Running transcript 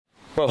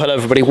Well, hello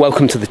everybody,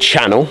 welcome to the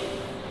channel.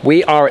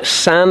 We are at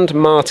St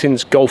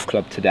Martin's Golf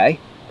Club today.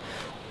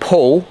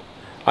 Paul,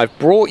 I've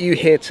brought you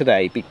here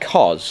today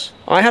because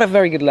I had a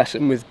very good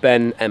lesson with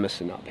Ben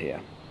Emerson up here.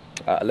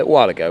 A little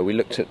while ago we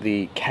looked at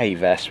the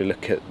K-vest, we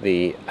looked at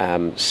the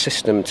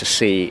system to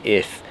see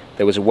if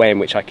there was a way in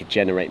which I could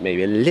generate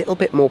maybe a little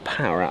bit more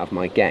power out of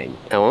my game.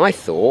 Now I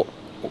thought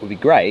what would be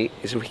great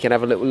is if we can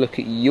have a little look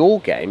at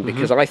your game,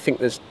 because I think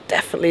there's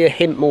definitely a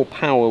hint more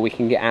power we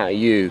can get out of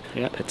you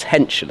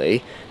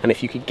potentially, and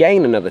if you could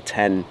gain another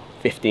 10,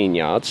 15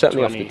 yards,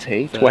 certainly 20, off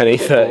the tee, 20,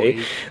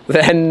 30,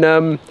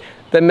 then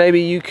maybe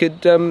you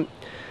could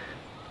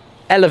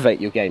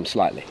elevate your game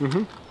slightly.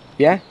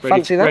 Yeah,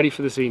 fancy that? Ready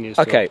for the seniors.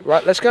 Okay,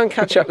 right. Let's go and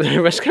catch up.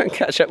 Let's go and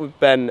catch up with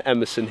Ben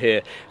Emerson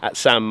here at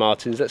St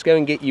Martin's. Let's go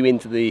and get you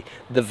into the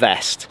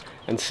vest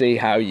and see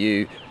how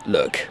you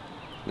look.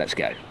 Let's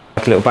go.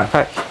 Like a little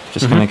backpack.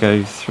 Just going to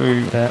go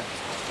through that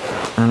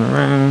and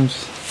around.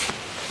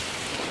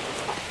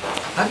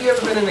 Have you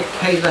ever been in a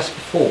K-vest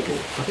before, Paul?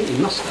 I think you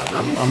must have.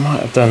 I might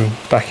have done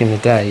back in the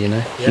day, you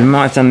know. Yeah. You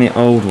might have done the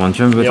old one. Do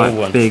you remember with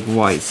like big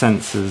white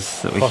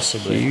sensors that were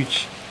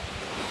huge?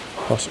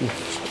 Possibly.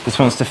 This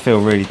wants to feel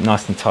really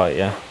nice and tight,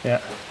 yeah?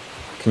 Yeah.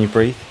 Can you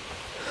breathe?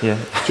 Yeah.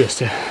 Just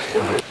There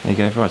you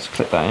go. Right, just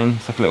clip that in.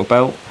 It's like a little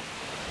belt.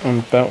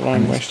 On belt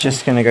line. And it's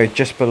just going to go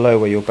just below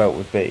where your belt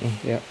would be.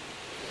 Yeah.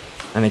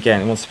 And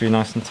again, it wants to be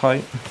nice and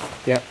tight.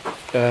 Yeah.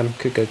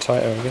 Could go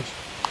tighter, I guess.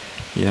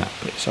 Yeah.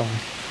 But it's on.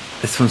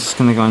 This one's just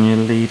going to go on your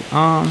lead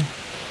arm.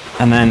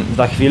 And then,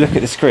 like, if you look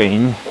at the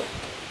screen,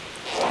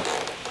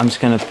 I'm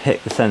just going to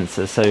pick the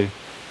sensor. So,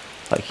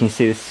 like, can you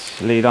see this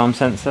lead arm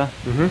sensor?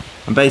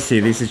 And basically,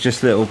 these are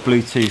just little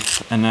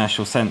Bluetooth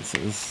inertial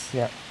sensors.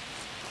 Yeah.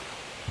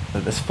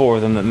 There's 4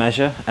 of them that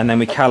measure, and then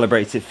we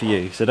calibrate it for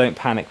you. So don't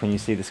panic when you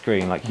see the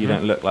screen. Like, you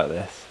don't look like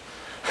this.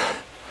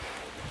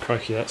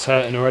 Crikey, that's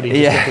hurting already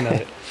just looking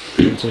at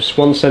it. So just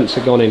one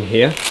sensor gone in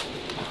here.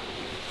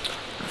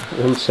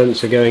 One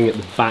sensor going at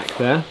the back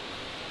there.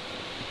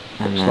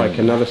 And looks like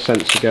another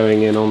sensor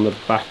going in on the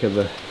back of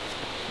the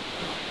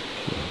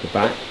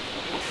back.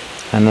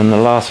 And then the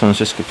last one's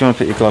just, if you want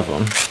to put your glove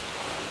on. Do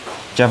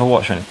you have a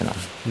watch or anything on?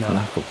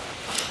 No. Cool.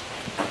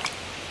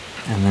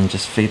 And then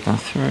just feed that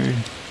through.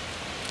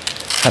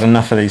 Had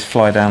enough of these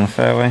fly down the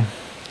fairway.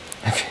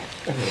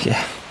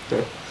 Yeah.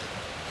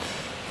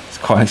 It's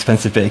quite an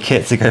expensive bit of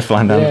kit to go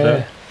flying down the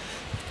fairway.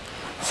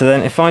 So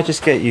then if I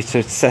just get you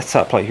to set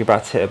up like you're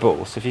about to hit a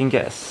ball, so if you can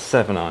get a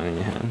 7-iron in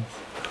your hands,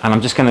 and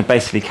I'm just going to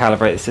basically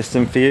calibrate the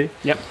system for you.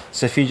 Yep.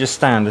 So if you just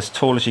stand as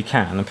tall as you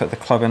can and put the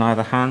club in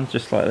either hand,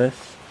 just like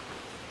this.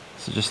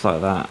 So just like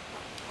that.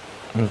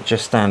 And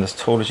just stand as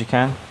tall as you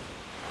can.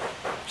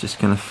 Just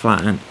going to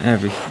flatten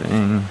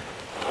everything.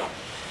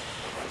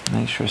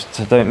 Make sure it's,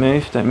 so don't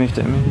move, don't move,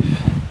 don't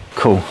move.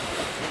 Cool.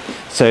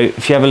 So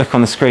if you have a look on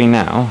the screen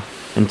now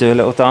and do a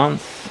little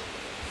dance.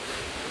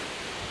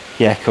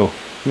 Yeah, cool.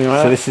 You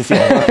know so this is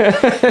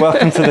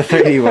welcome to the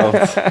 3D world.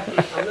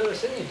 I've never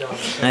seen you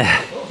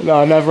dance. No,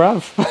 I never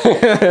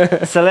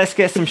have. So let's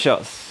get some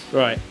shots.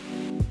 Right.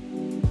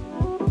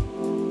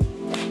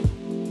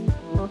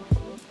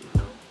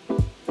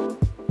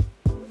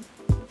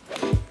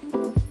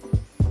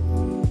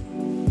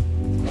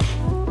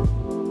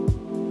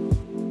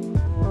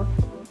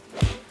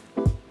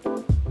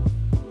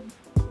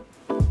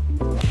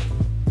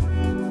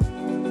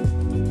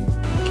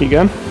 Keep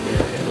going?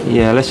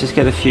 Yeah, let's just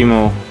get a few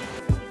more.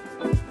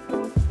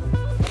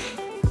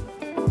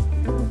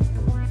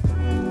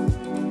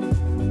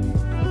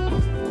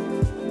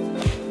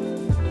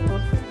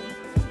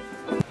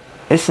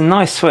 It's a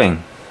nice swing.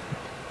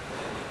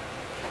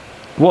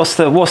 What's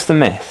the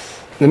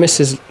miss? The miss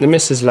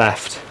is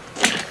left.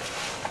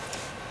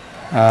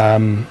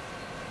 And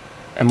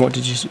what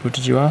did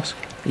you ask?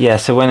 Yeah,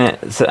 so when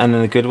and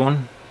then the good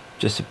one,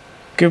 just a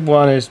good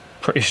one is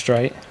pretty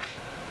straight.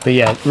 But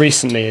yeah,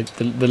 recently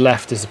the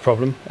left is the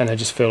problem, and I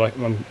just feel like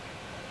my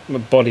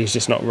body's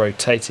just not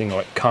rotating,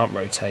 or it can't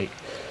rotate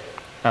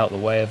out the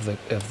way of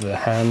the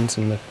hands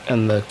and the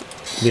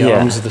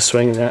arms of the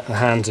swing. The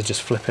hands are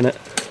just flipping it.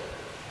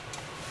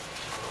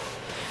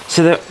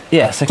 So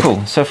so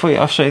cool. So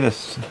I'll show you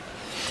this.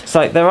 It's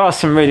like there are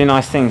some really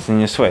nice things in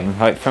your swing,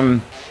 like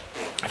from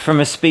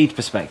a speed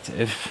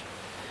perspective.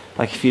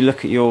 Like if you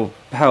look at your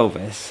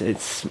pelvis,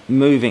 it's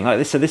moving like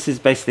this. So this is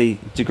basically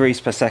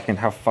degrees per second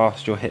how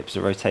fast your hips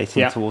are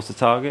rotating towards the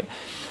target.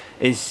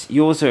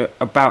 Yours are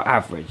about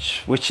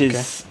average, which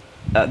is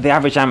the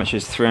average amateur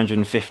is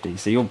 350.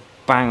 So you're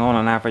bang on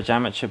an average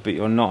amateur, but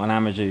you're not an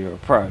amateur, you're a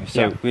pro.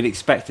 So we'd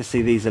expect to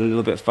see these a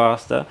little bit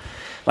faster.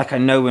 Like I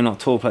know we're not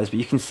tour players, but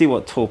you can see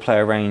what tour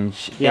player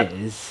range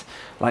is.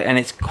 Like, and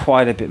it's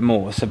quite a bit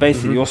more. So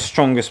basically, your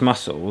strongest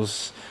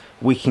muscles,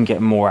 we can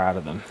get more out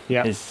of them.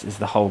 Is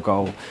the whole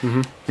goal.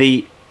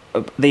 The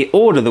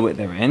order that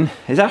they're in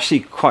is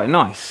actually quite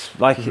nice.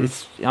 Like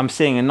I'm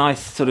seeing a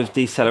nice sort of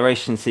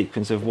deceleration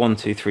sequence of 1,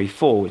 2, 3,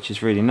 4, which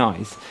is really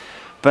nice.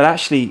 But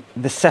actually,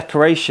 the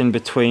separation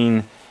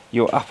between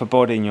your upper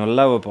body and your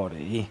lower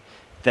body,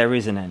 there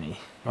isn't any.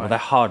 Well, there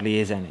hardly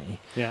is any.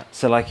 Yeah.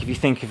 So like if you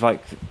think of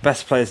like the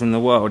best players in the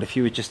world, if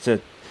you were just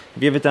to,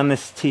 have you ever done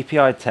this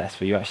TPI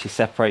test where you actually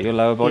separate your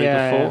lower body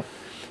before? Yeah.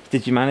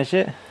 Did you manage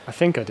it? I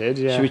think I did,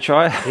 yeah. Should we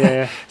try it?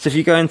 Yeah. So if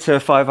you go into a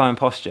 5-iron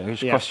posture,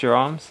 just cross your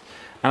arms,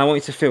 and I want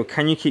you to feel,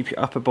 can you keep your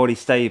upper body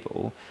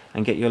stable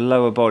and get your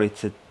lower body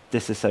to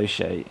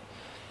disassociate?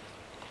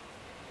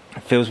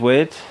 It feels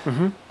weird,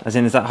 as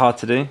in, is that hard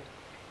to do?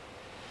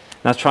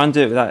 Now try and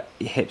do it without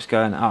your hips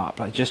going up,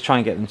 like just try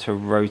and get them to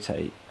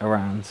rotate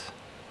around.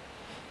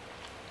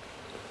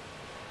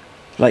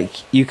 Like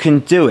you can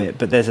do it,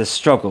 but there's a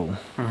struggle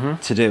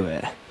to do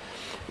it.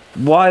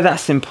 Why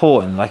that's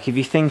important, like if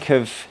you think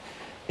of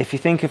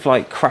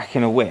like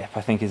cracking a whip,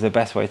 I think is the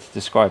best way to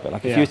describe it.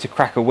 Like if you were to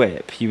crack a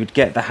whip, you would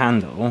get the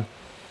handle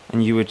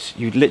and you would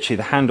literally,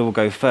 the handle will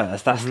go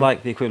first. That's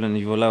like the equivalent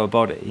of your lower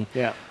body.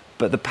 Yeah.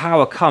 But the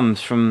power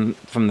comes from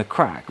the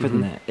crack,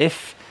 wouldn't it?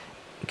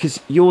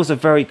 Because yours are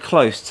very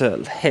close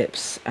to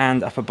hips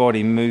and upper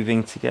body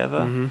moving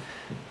together.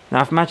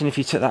 Now imagine if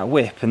you took that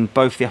whip and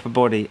both the upper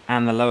body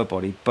and the lower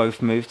body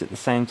both moved at the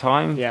same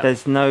time.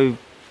 There's no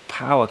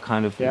power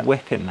kind of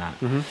whipping that.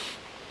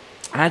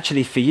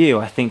 Actually for you,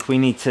 I think we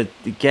need to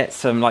get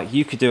some, like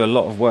you could do a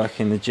lot of work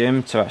in the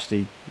gym to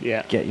actually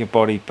get your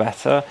body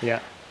better.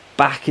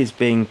 Back is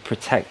being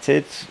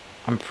protected,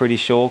 I'm pretty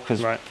sure,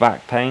 because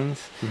back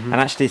pains. And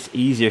actually it's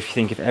easier if you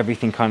think if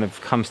everything kind of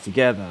comes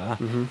together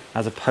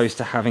as opposed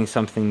to having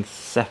something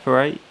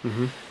separate.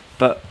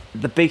 But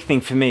the big thing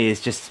for me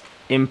is just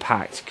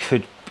impact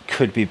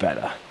could be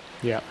better.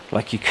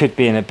 Like you could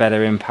be in a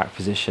better impact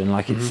position.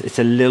 Like it's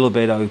a little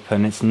bit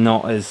open. It's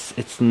not as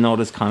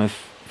kind of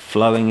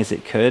flowing as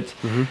it could.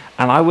 And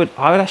I would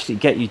actually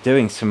get you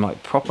doing some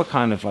like proper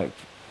kind of like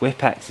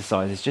whip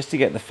exercises just to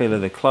get the feel of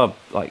the club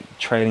like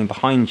trailing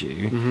behind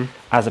you,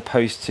 as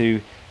opposed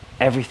to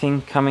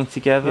everything coming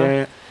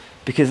together.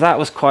 Because that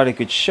was quite a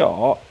good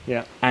shot,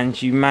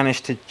 and you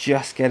managed to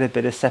just get a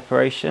bit of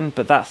separation,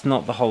 but that's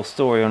not the whole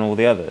story on all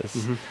the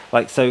others.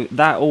 Like, so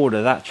that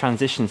order, that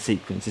transition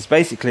sequence is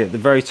basically at the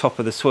very top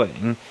of the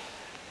swing.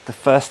 The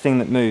first thing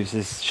that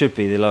moves should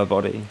be the lower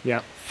body,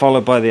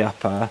 followed by the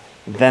upper,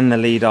 then the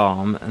lead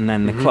arm, and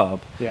then the club.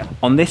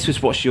 On this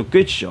was what's your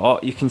good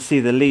shot, you can see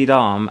the lead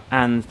arm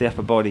and the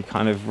upper body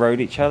kind of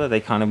rode each other.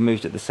 They kind of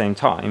moved at the same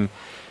time.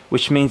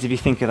 Which means if you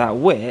think of that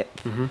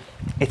whip,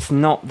 it's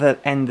not the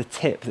end, the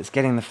tip that's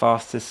getting the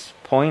fastest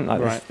point.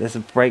 Like there's a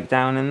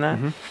breakdown in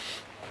there.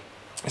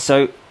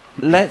 So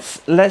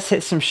let's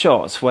hit some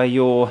shots where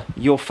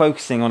you're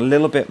focusing on a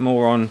little bit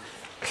more on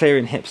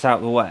clearing hips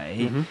out the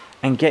way,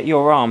 and get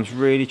your arms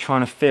really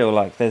trying to feel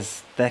like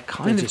they're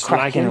kind of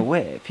cracking a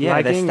whip.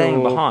 Yeah, they're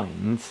staying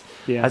behind,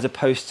 as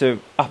opposed to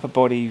upper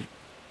body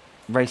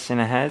racing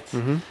ahead.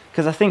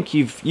 Because I think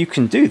you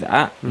can do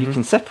that. You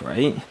can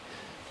separate.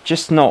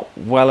 Just not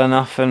well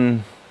enough,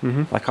 and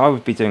like I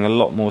would be doing a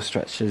lot more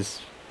stretches,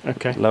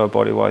 lower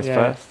body wise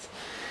first.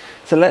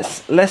 So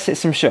let's hit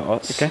some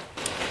shots.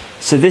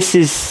 So this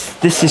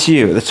is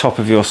you at the top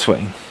of your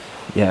swing,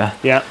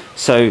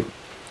 So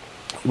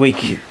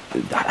you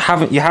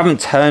haven't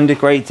turned a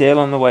great deal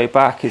on the way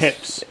back.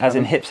 Hips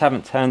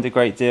haven't turned a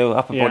great deal.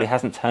 Upper body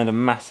hasn't turned a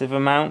massive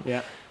amount.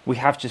 We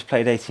have just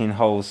played 18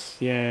 holes.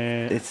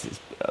 It's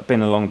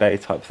been a long day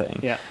type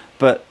thing.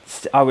 But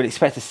I would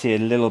expect to see a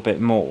little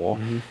bit more.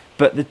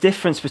 But the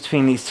difference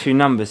between these two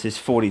numbers is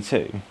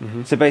 42.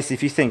 So basically,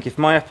 if you think, if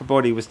my upper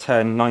body was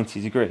turned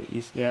 90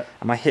 degrees and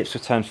my hips were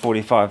turned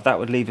 45, that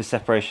would leave a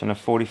separation of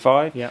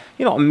 45. You're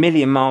not a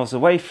million miles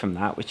away from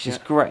that, which is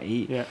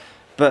great.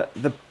 But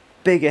the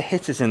bigger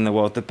hitters in the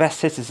world, the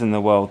best hitters in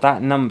the world,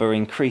 that number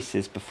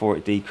increases before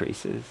it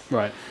decreases.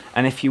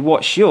 And if you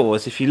watch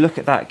yours, if you look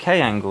at that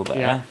K angle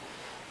there,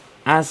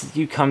 as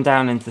you come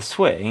down into the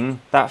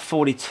swing, that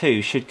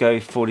 42 should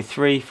go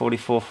 43,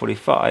 44,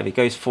 45. It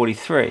goes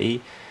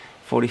 43,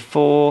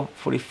 44,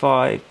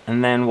 45,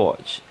 and then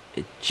watch.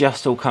 It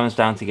just all comes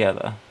down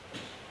together.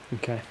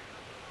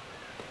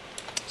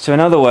 So in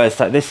other words,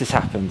 like this has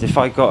happened. If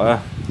I got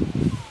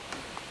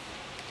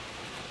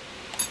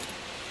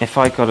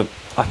a,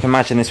 like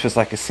imagine this was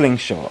like a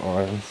slingshot,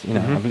 or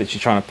I'm literally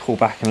trying to pull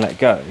back and let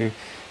go.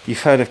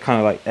 You've heard of kind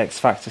of like X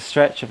factor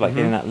stretch, of like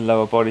getting that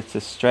lower body to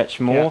stretch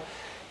more.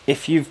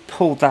 If you've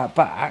pulled that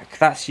back,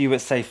 that's you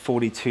at say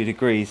 42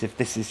 degrees if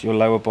this is your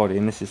lower body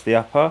and this is the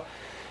upper.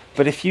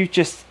 But if you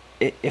just,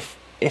 if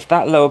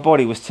that lower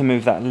body was to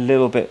move that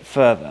little bit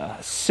further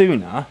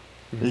sooner,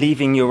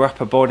 leaving your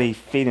upper body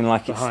feeling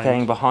like it's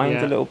staying behind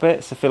a little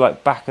bit, so feel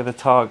like back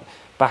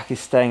is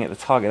staying at the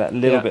target that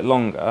little bit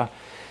longer,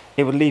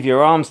 it would leave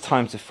your arms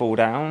time to fall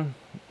down,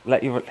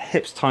 let your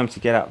hips time to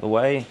get out of the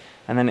way,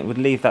 and then it would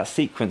leave that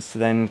sequence to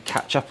then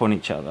catch up on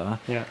each other.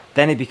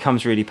 Then it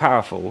becomes really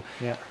powerful.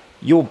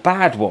 Your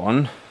bad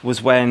one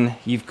was when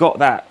you've got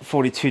that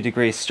 42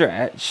 degree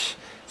stretch,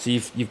 so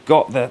you've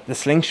got the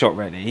slingshot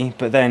ready,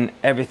 but then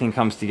everything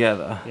comes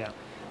together.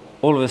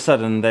 All of a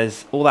sudden,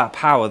 there's all that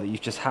power that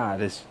you've just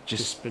had is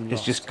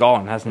just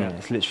gone, hasn't it?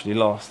 It's literally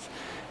lost,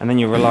 and then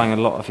you're relying a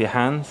lot of your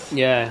hands.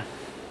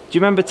 Do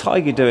you remember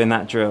Tiger doing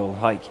that drill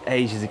like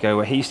ages ago,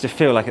 where he used to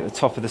feel like at the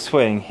top of the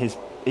swing, his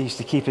he used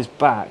to keep his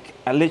back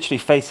literally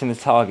facing the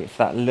target for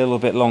that little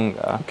bit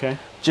longer. Okay.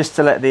 Just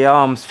to let the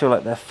arms feel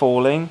like they're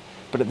falling,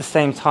 but at the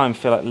same time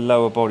feel like the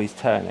lower body's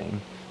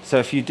turning. So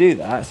if you do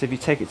that, so if you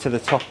take it to the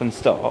top and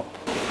stop.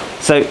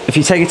 So if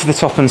you take it to the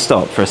top and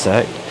stop for a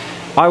sec,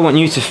 I want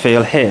you to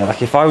feel here,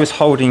 like if I was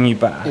holding you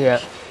back,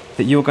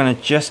 that you're going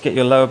to just get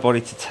your lower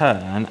body to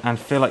turn and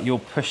feel like you're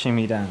pushing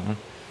me down.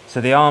 So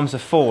the arms are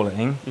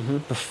falling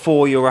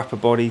before your upper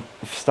body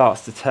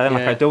starts to turn.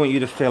 Like I don't want you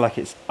to feel like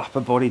it's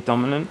upper body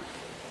dominant.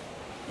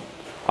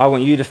 I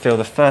want you to feel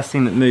the first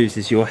thing that moves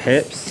is your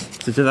hips.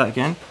 So do that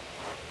again.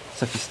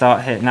 So if you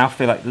start here, now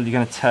feel like you're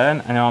going to turn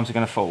and your arms are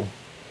going to fall.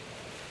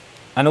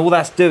 And all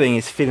that's doing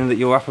is feeling that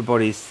your upper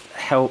body's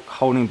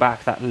holding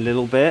back that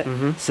little bit,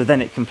 so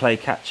then it can play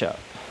catch up.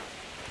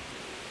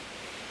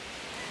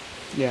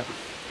 Yeah.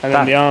 And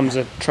then the arms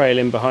are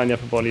trailing behind the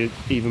upper body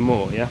even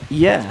more, yeah?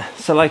 Yeah.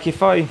 So like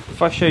if I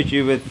showed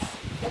you with,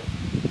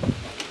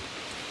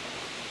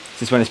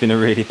 this is when it's been a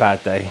really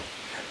bad day.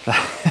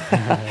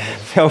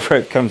 The old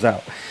rope comes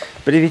out.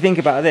 But if you think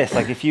about this,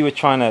 like if you were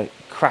trying to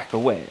crack a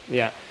whip,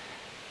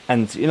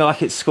 and you know,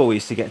 like at school, we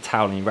used to get a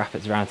towel and you wrap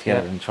it around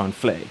together and try and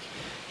flick.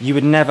 You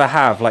would never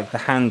have like the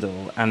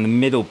handle and the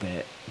middle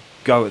bit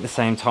go at the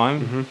same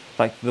time.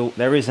 Like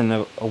there isn't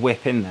a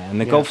whip in there,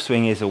 and the golf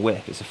swing is a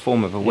whip. It's a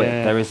form of a whip.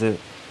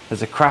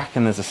 There's a crack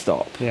and there's a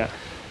stop.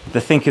 The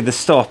think of the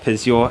stop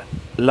is your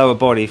lower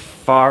body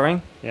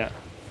firing,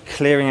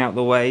 clearing out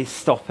the way,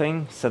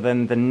 stopping, so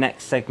then the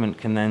next segment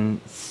can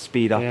then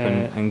speed up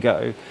and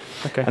go.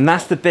 Okay. And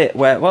that's the bit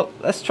where, well,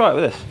 let's try it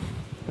with this.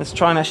 Let's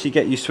try and actually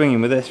get you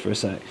swinging with this for a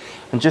sec,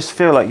 and just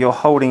feel like you're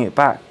holding it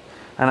back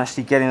and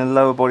actually getting the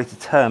lower body to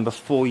turn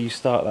before you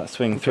start that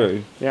swing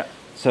through.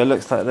 So it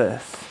looks like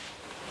this.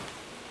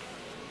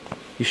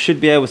 You should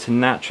be able to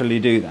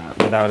naturally do that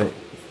without it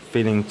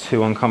feeling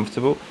too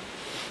uncomfortable.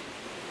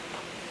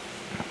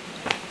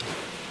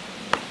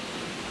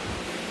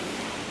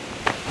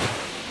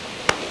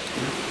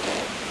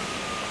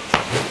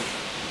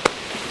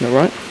 Is that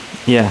right?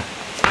 Yeah.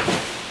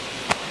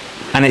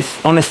 And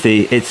it's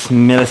honestly, it's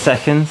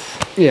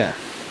milliseconds. Yeah.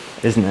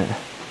 Isn't it?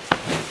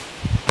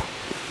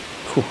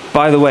 Cool.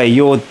 By the way,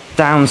 your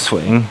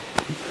downswing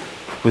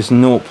was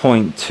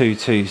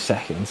 0.22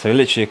 seconds, so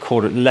literally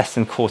less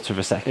than a quarter of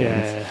a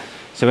second.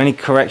 So any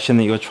correction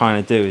that you're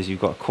trying to do is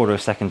you've got a quarter of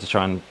a second to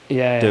try and do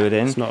it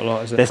in. It's not a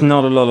lot, is it? There's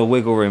not a lot of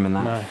wiggle room in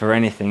that for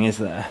anything, is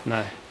there?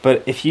 No.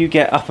 But if you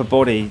get upper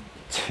body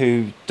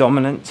too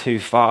dominant, too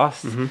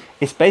fast,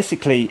 it's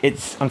basically,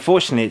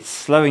 unfortunately it's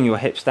slowing your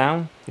hips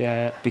down.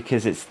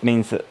 Because it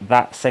means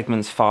that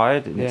segment's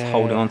fired and it's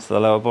holding on to the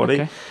lower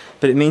body.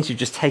 But it means you've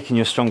just taken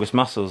your strongest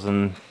muscles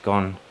and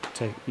gone,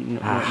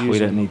 we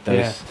don't need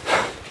those.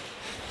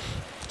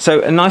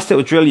 So a nice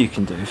little drill you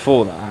can do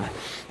for that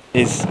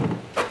is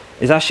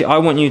actually, I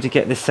want you to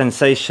get this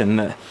sensation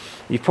that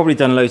you've probably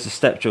done loads of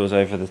step drills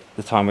over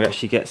the time where you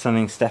actually get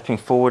something stepping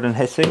forward and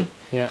hitting.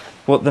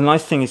 Well, the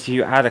nice thing is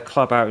you add a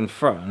club out in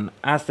front,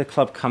 as the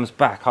club comes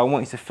back, I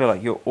want you to feel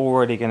like you're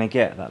already going to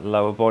get that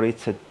lower body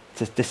to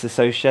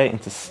disassociate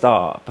and to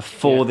start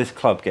before this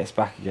club gets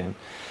back again.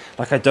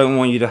 Like I don't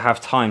want you to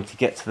have time to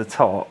get to the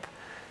top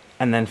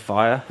and then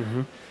fire.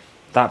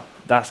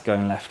 That's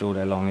going left all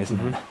day long, isn't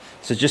it?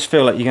 So just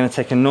feel like you're going to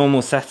take a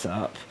normal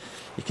setup.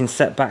 You can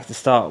set back to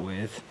start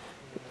with,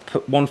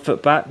 put one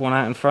foot back, one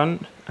out in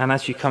front, and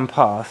as you come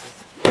past,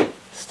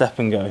 step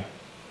and go.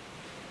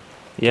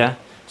 Yeah?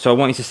 So I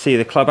want you to see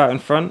the club out in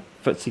front,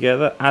 foot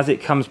together. As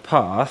it comes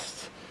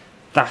past,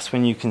 that's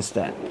when you can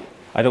step.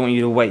 I don't want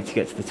you to wait to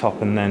get to the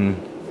top and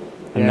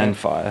then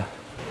fire.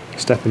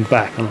 Stepping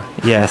back, aren't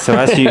I? Yeah, so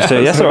as you,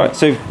 so that's all right.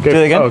 So do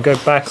it again. Go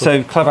back.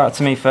 So club out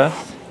to me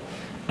first.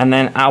 And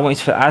then I want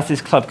you to, as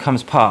this club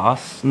comes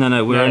past, we're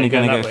only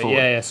going to go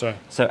forward. Sorry.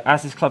 So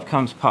as this club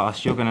comes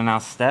past, you're going to now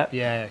step.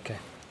 Okay.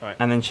 Right.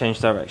 And then change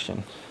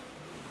direction.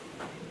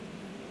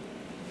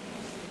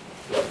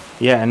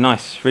 Yeah,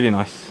 nice, really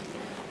nice.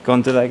 Go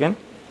on, do that again.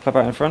 Club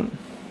out in front.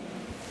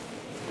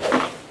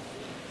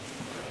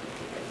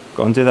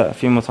 Go on, do that a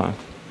few more times.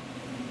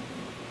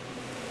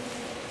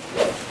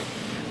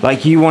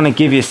 Like you want to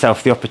give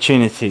yourself the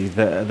opportunity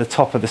that at the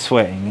top of the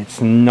swing, it's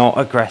not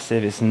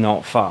aggressive, it's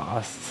not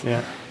fast.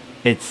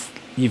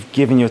 You've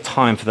given your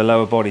time for the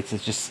lower body to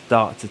just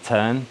start to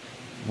turn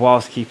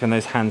whilst keeping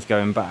those hands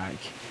going back.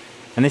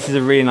 And this is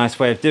a really nice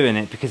way of doing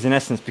it because in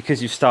essence,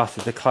 because you've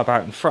started the club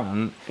out in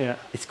front,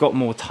 it's got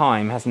more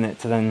time, hasn't it,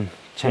 to then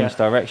change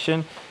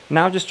direction.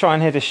 Now just try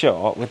and hit a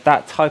shot with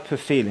that type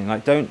of feeling.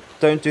 Like don't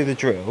do the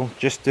drill,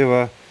 just do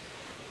a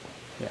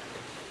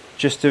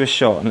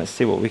shot and let's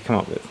see what we come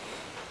up with.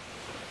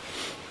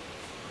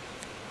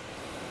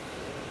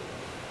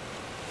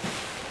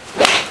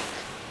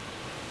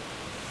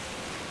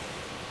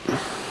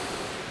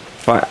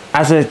 Right,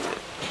 as a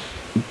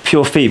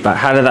pure feedback,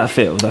 how did that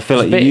feel? Did I feel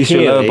like you used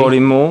your lower body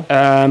more?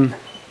 I'm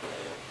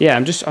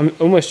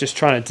almost just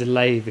trying to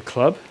delay the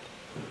club.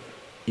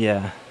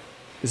 Yeah.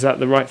 Is that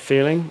the right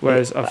feeling?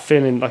 Whereas I'm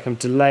feeling like I'm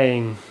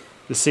delaying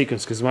the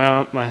sequence because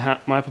my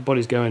upper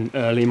body's going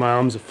early, my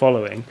arms are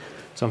following,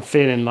 so I'm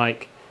feeling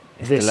like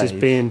this is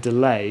being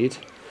delayed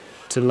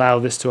to allow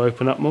this to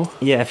open up more.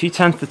 Yeah, if you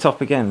turn to the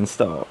top again and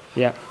stop.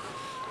 Yeah.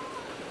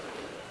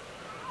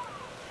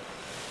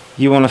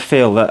 You want to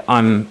feel that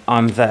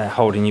I'm there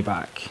holding you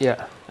back.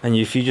 Yeah. And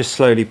if you just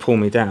slowly pull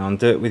me down,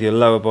 do it with your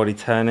lower body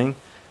turning,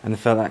 and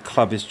feel that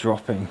club is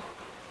dropping.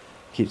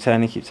 Keep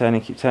turning, keep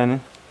turning, keep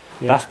turning.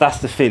 Yeah. That's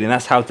the feeling.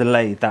 That's how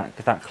delayed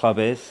that club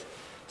is.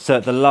 So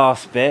at the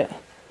last bit,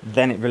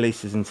 then it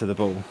releases into the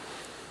ball.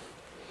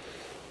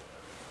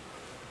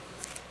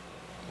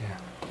 Yeah.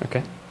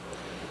 Okay.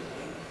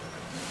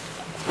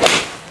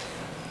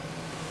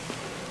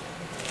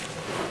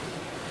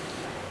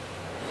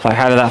 Like,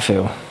 how did that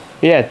feel?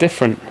 Yeah,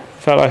 different.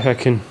 Felt like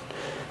I'm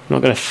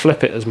not going to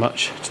flip it as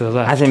much to the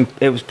left. As in,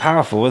 it was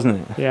powerful,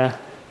 wasn't it? Yeah.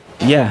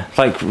 Yeah,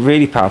 like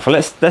really powerful.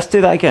 Let's do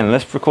that again.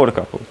 Let's record a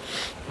couple.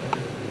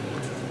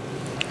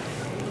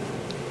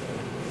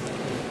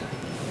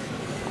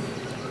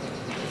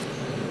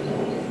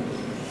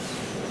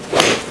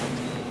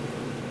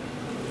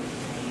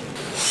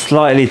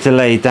 Slightly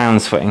delayed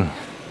downswing.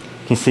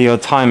 You can see your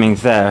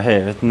timings there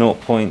here at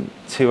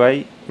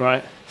 0.28.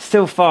 Right.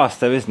 Still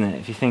fast though, isn't it?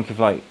 If you think of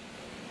like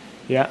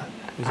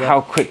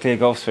how quickly a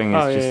golf swing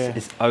is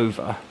it's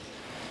over.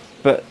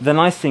 But the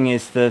nice thing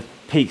is the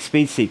peak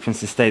speed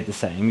sequence has stayed the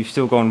same. You've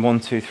still gone 1,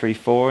 2, 3,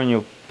 4 in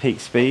your peak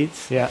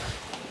speeds. Yeah.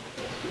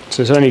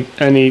 So it's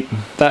only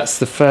that's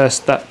the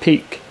first, that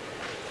peak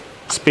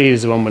speed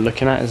is the one we're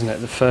looking at, isn't it?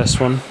 The first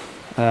one.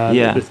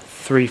 Yeah. The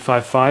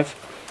 355.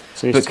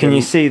 So but can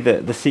you see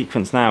that the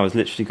sequence now has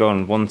literally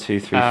gone 1, 2,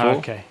 3, 4?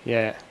 Okay.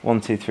 Yeah.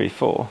 1, 2, 3,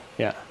 4.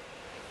 Yeah.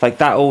 Like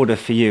that order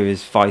for you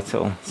is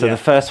vital. So the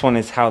first one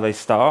is how they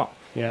start.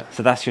 Yeah.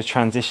 So that's your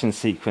transition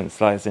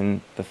sequence, like as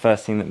in the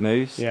first thing that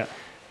moves. Yeah.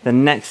 The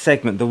next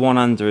segment, the one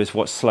under, is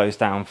what slows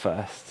down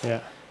first.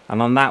 Yeah.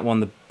 And on that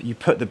one, you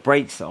put the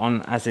brakes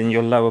on, as in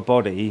your lower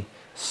body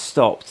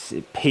stopped.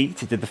 It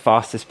peaked. It did the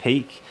fastest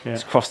peak. Yeah.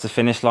 It's crossed the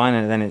finish line,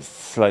 and then it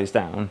slows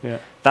down. Yeah.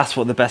 That's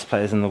what the best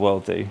players in the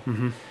world do.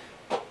 Mm-hmm.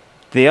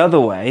 The other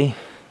way,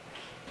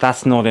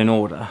 that's not in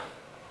order.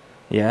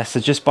 Yeah, so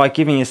just by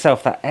giving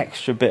yourself that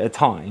extra bit of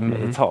time at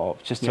the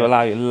top, just to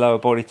allow your lower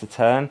body to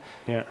turn,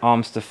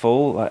 arms to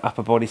fall, like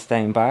upper body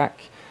staying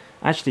back,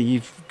 actually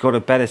you've got a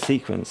better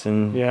sequence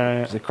and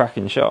it's a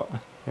cracking shot.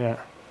 Yeah.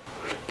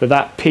 But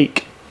that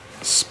peak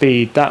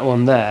speed, that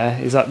one there,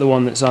 is that the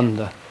one that's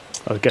under?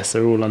 I guess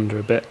they're all under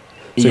a bit.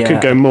 So it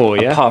could go more,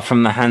 yeah? Apart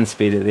from the hand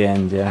speed at the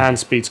end, yeah. Hand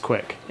speed's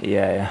quick.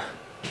 Yeah.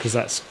 Because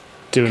that's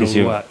doing all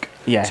the work.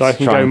 Yeah, so I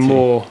can go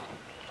more...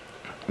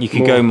 You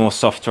could go more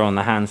softer on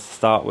the hands to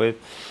start with.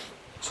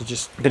 So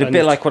but a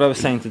bit like what I was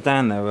saying to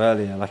Dan though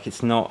earlier, like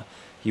it's not,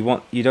 you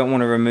don't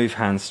want to remove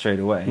hands straight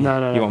away.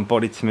 No. You want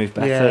body to move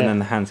better and then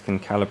the hands can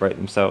calibrate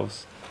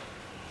themselves.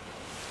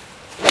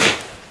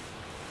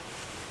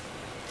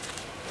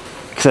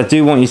 Because I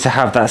do want you to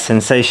have that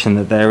sensation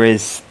that there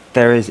is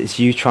it's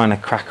you trying to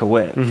crack a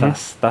whip.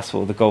 That's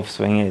what the golf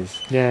swing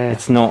is. Yeah.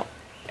 It's not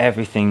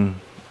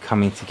everything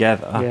coming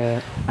together.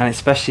 Yeah. And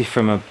especially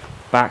from a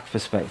back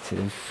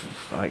perspective,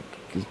 like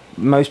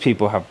most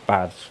people have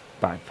bad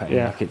back pain.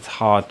 Like it's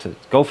hard to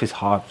golf is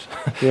hard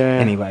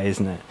anyway,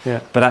 isn't it?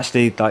 Yeah. But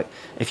actually, like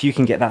if you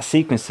can get that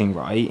sequencing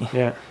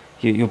right,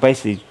 you're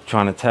basically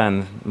trying to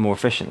turn more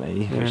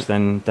efficiently, which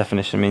then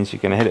definition means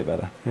you're going to hit it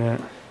better. Yeah.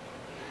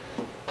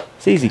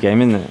 It's an easy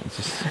game, isn't it? It's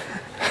just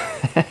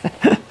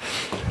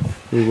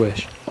we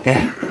wish.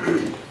 Yeah.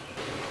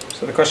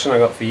 So the question I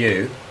got for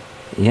you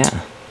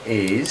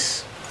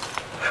is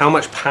how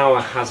much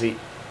power has he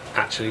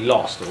actually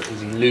lost, or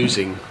is he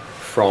losing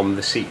from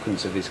the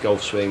sequence of his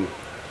golf swing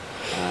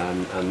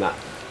and that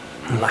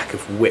lack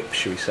of whip,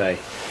 should we say,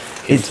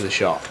 into the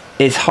shot?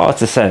 It's hard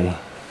to say,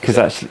 because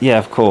actually,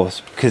 of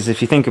course, because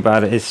if you think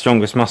about it, his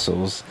strongest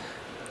muscles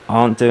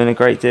aren't doing a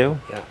great deal.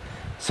 Yeah.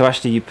 So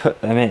actually, you put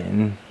them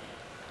in,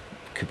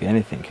 could be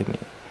anything, couldn't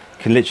it?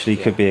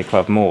 Could be a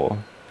club more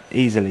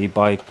easily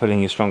by putting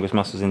your strongest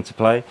muscles into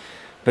play.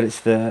 But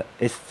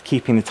it's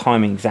keeping the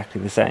timing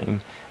exactly the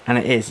same, and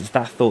it's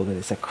that thought that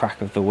it's a crack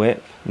of the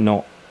whip,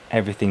 not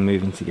everything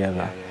moving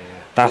together.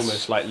 That's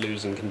almost like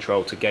losing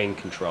control to gain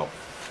control.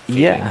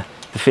 Yeah,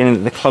 the feeling that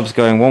the club's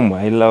going one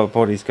way, lower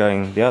body's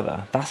going the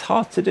other. That's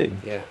hard to do.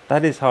 Yeah,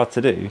 that is hard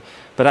to do.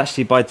 But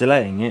actually, by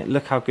delaying it,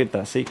 look how good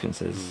that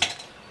sequence is.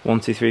 1,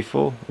 2, 3,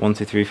 4. 1,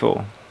 2, 3,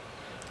 4.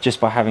 Just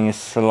by having a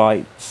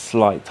slight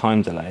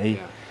time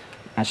delay,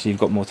 actually you've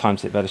got more time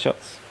to hit better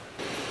shots.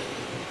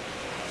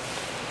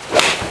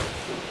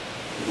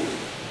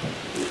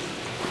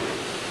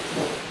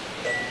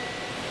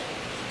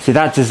 See,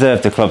 that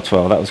deserved a club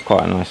 12. That was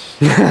quite a nice.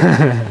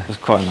 That was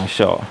quite a nice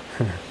shot.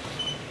 Do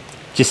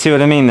you see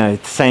what I mean, though?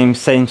 Same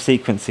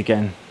sequence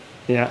again.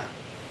 Yeah.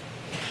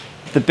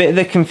 The bit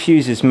that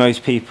confuses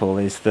most people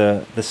is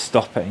the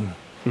stopping.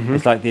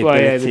 It's like the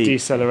ability, the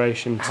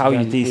deceleration. How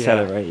you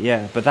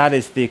decelerate, But that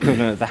is the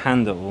equivalent of the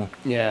handle.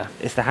 Yeah.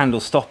 It's the handle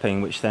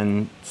stopping, which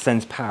then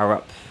sends power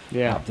up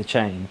the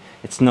chain.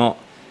 It's not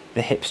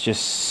the hips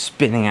just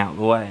spinning out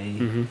the way,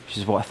 which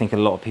is what I think a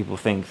lot of people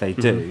think they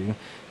do.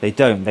 They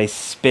don't. They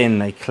spin,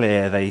 they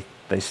clear,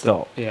 they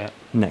stop. Yeah.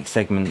 next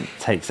segment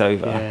takes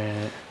over.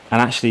 Yeah.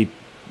 And actually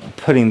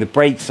putting the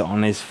brakes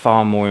on is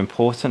far more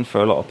important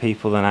for a lot of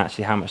people than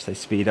actually how much they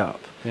speed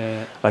up.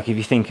 Yeah. Like if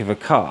you think of a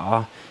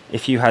car,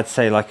 if you had,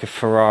 say, like a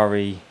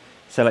Ferrari,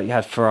 so like you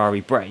had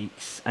Ferrari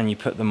brakes and you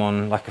put them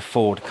on like a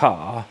Ford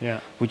car,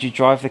 would you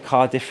drive the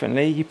car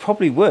differently? You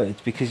probably would,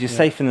 because you're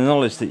safe in the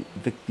knowledge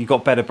that you've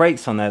got better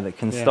brakes on there that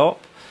can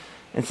stop.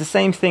 It's the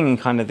same thing in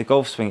kind of the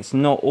golf swing. It's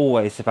not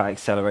always about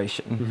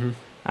acceleration.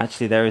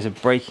 Actually, there is a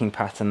braking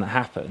pattern that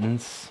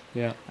happens,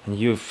 and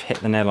you've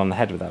hit the nail on the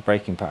head with that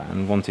braking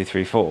pattern, 1, 2,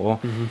 3, 4,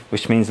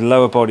 which means the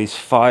lower body's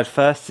fired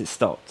first, it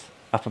stopped.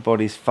 Upper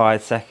body's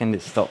fired second,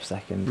 it stopped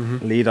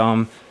second. Lead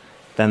arm,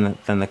 then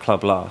the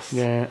club last.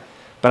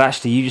 But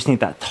actually, you just need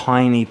that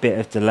tiny bit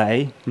of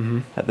delay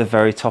at the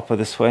very top of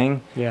the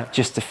swing,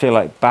 just to feel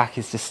like back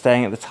is just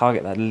staying at the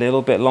target that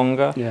little bit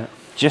longer,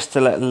 just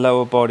to let the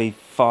lower body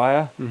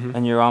fire,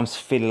 and your arms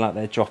feeling like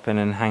they're dropping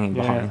and hanging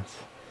behind.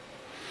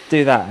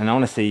 Do that, and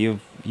honestly,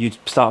 you'd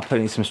start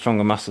putting some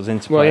stronger muscles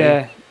into play. Well,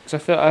 yeah, because I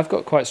feel I've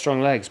got quite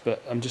strong legs,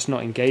 but I'm just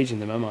not engaging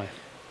them, am I?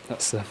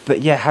 That's the. But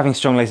yeah, having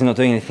strong legs and not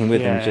doing anything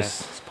with them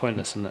just it's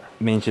pointless, isn't it?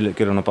 Means you look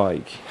good on a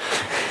bike.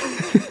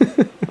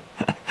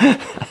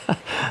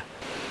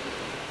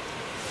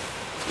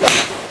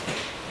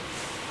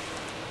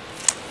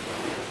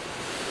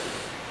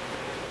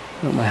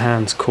 Got my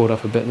hands caught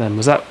up a bit then.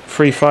 Was that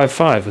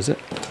 355? Was it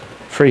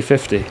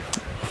 350?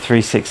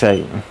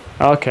 368.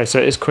 Oh, okay, so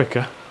it is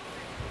quicker.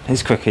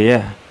 It's quicker,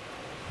 yeah.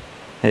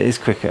 It is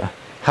quicker.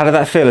 How did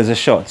that feel as a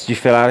shot? Did you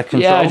feel out of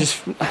control? Yeah, I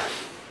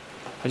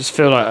just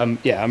feel like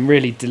I'm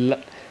really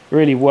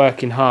really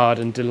working hard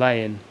and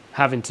delaying,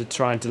 having to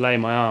try and delay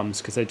my arms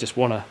because they just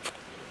want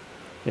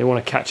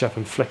to catch up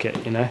and flick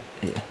it, you know.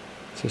 Yeah.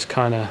 So it's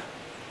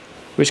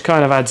which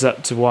kind of adds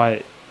up to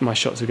why my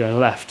shots are going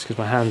left, because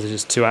my hands are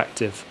just too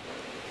active.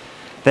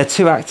 They're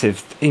too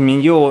active. I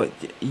mean,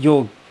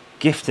 you're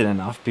gifted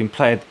enough, been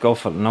played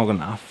golf long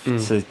enough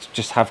to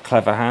just have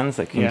clever hands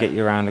that can get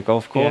you around a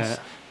golf course.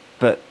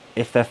 But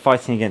if they're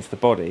fighting against the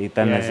body,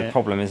 then there's a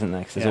problem, isn't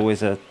there? Because there's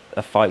always a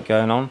fight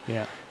going on.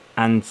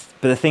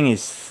 But the thing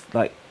is,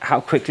 like,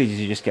 how quickly did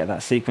you just get that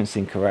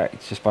sequencing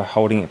correct? Just by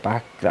holding it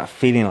back, that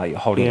feeling like you're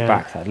holding it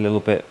back that little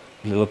bit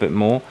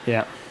more.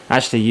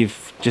 Actually,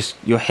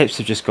 your hips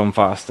have just gone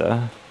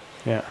faster.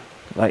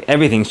 Like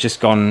everything's just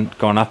gone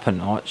up a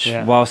notch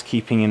whilst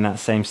keeping in that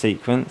same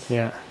sequence.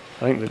 I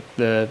think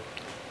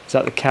is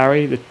that the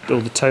carry?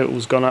 All the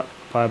total's gone up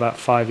by about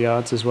 5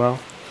 yards as well.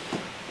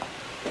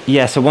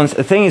 Yeah. So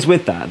the thing is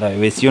with that though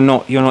is you're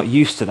not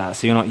used to that.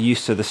 So you're not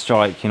used to the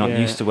strike. You're not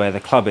used to where the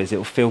club is.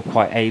 It'll feel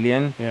quite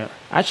alien.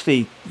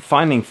 Actually,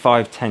 finding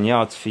 5-10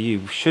 yards for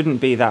you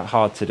shouldn't be that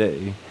hard to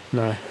do.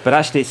 No. But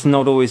actually, it's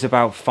not always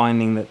about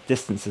finding that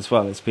distance as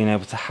well. It's being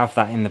able to have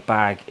that in the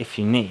bag if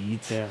you need.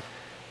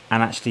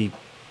 And actually,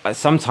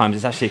 sometimes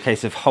it's actually a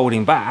case of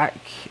holding back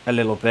a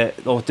little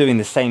bit or doing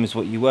the same as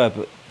what you were,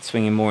 but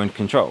swinging more in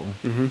control.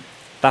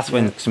 That's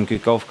when some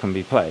good golf can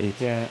be played.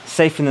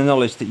 Safe in the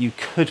knowledge that you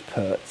could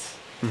put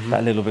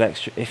that little bit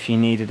extra if you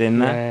needed in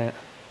there,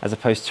 as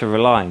opposed to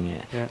relying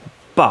it.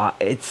 But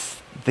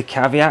it's the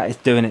caveat is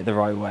doing it the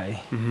right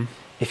way.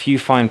 If you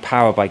find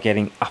power by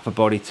getting upper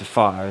body to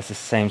fire at the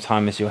same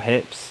time as your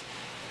hips,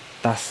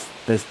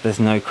 there's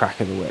no crack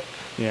of the whip.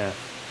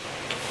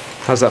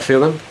 How's that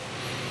feel then?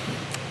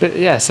 But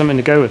yeah, something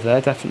to go with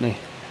there, definitely.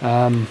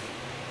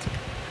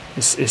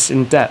 It's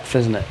in depth,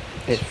 isn't it?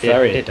 It's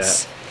very in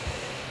depth.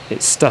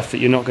 It's stuff that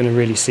you're not going to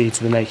really see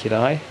to the naked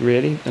eye,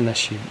 really,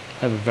 unless you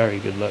have a very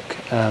good look.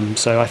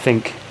 So I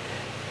think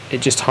it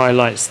just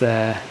highlights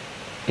there,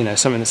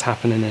 something that's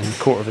happening in a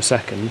quarter of a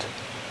second.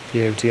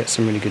 You're able to get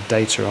some really good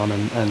data on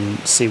and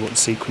see what the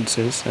sequence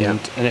is, and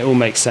it all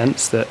makes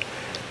sense. And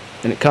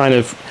it kind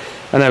of,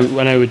 I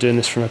know we're doing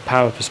this from a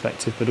power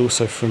perspective, but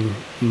also from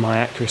my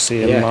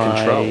accuracy and my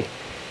control.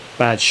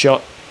 Bad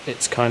shot,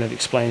 it's kind of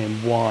explaining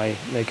why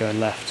they're going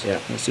left.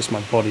 It's just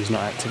my body's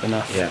not active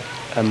enough,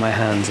 and my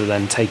hands are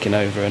then taking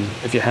over, and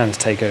if your hands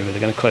take over, they're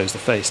going to close the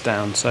face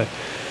down, so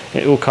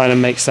it all kind of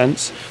makes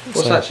sense.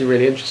 What's actually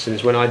really interesting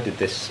is when I did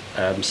this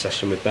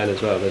session with Ben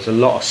as well, there's a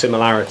lot of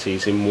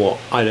similarities in what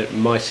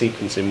my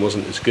sequencing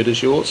wasn't as good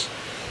as yours,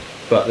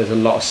 but there's a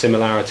lot of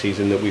similarities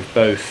in that we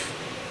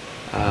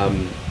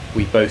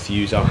both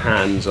use our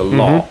hands a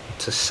lot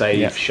to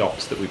save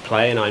shots that we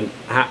play, and I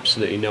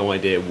absolutely no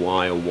idea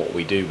why or what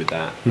we do with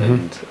that.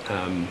 And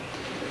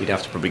you'd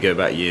have to probably go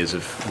back years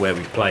of where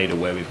we've played or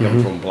where we've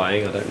come from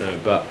playing, I don't know,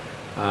 but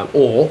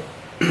or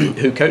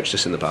who coached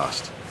us in the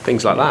past,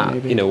 things like that.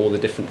 Maybe. All the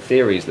different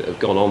theories that have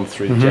gone on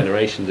through the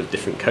generations of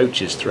different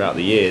coaches throughout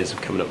the years of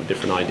coming up with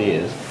different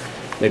ideas.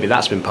 Maybe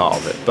that's been part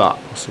of it, but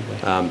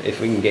if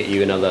we can get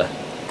you another,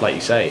 like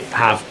you say,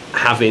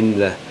 have in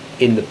the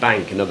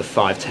bank another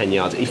 5-10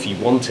 yards if you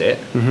want it,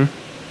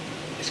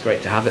 it's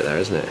great to have it there,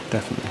 isn't it?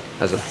 Definitely.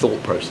 As a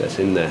thought process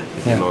in there,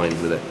 in your mind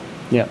with it.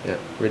 Yeah,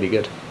 really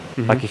good.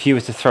 Like if you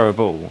were to throw a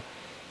ball,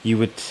 you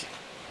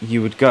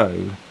would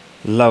go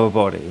lower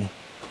body,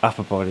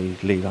 upper body,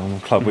 lead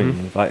arm, club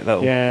wing, like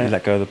that. You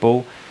let go of the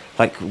ball.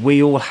 Like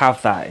we all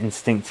have that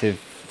instinctive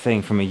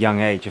thing from a young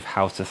age of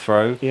how to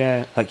throw.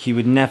 Yeah. Like you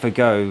would never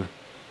go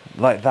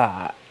like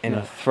that in No.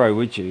 a throw,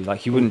 would you?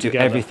 Like you wouldn't do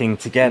together. everything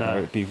together. No.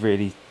 It'd be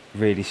really,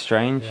 really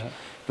strange. Yeah.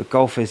 But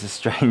golf is a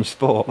strange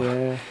sport,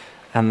 Yeah.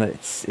 and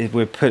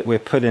we're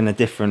put in a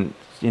different,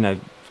 you know,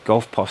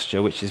 golf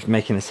posture, which is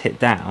making us hit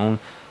down.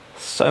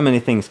 So many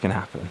things can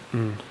happen.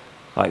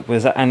 Like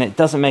and it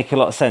doesn't make a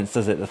lot of sense,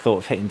 does it? The thought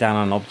of hitting down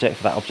on an object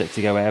for that object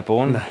to go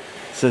airborne.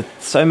 No.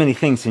 So many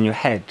things in your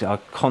head are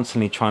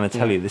constantly trying to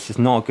tell you this is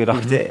not a good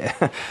idea.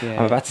 Yeah.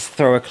 I'm about to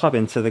throw a club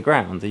into the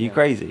ground. Are you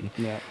crazy?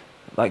 Yeah.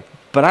 Like,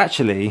 but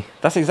actually,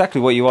 that's exactly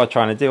what you are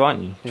trying to do,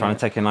 aren't you? Trying Yeah. to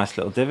take a nice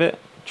little divot,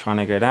 trying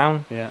to go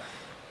down. Yeah.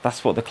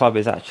 That's what the club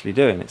is actually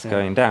doing. It's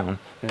going down.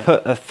 Yeah.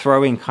 Put a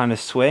throwing kind of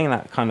swing,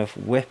 that kind of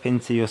whip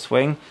into your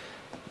swing.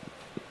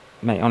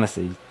 Mate,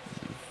 honestly,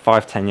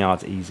 5-10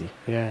 yards easy.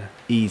 Yeah.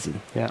 Easy.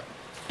 Yeah.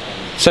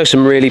 So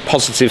some really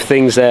positive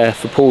things there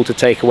for Paul to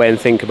take away and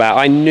think about.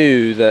 I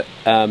knew that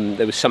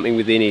there was something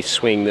within his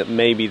swing, that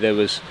maybe there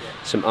was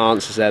some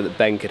answers there that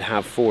Ben could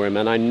have for him,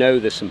 and I know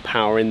there's some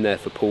power in there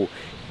for Paul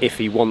if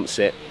he wants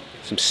it.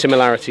 Some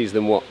similarities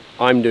than what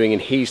I'm doing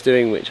and he's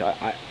doing, which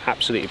I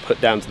absolutely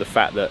put down to the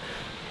fact that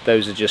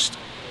those are just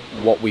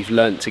what we've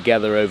learnt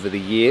together over the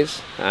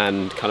years,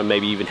 and kind of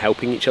maybe even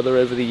helping each other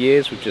over the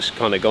years. We've just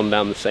kind of gone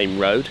down the same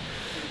road.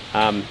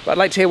 But I'd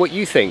like to hear what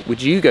you think.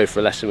 Would you go for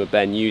a lesson with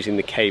Ben using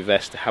the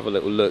K-Vest? To have a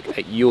little look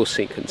at your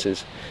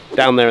sequences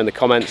down there in the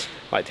comments.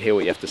 I'd like to hear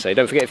what you have to say.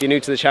 Don't forget, if you're new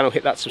to the channel,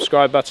 hit that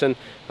subscribe button,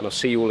 and I'll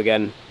see you all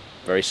again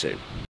very soon.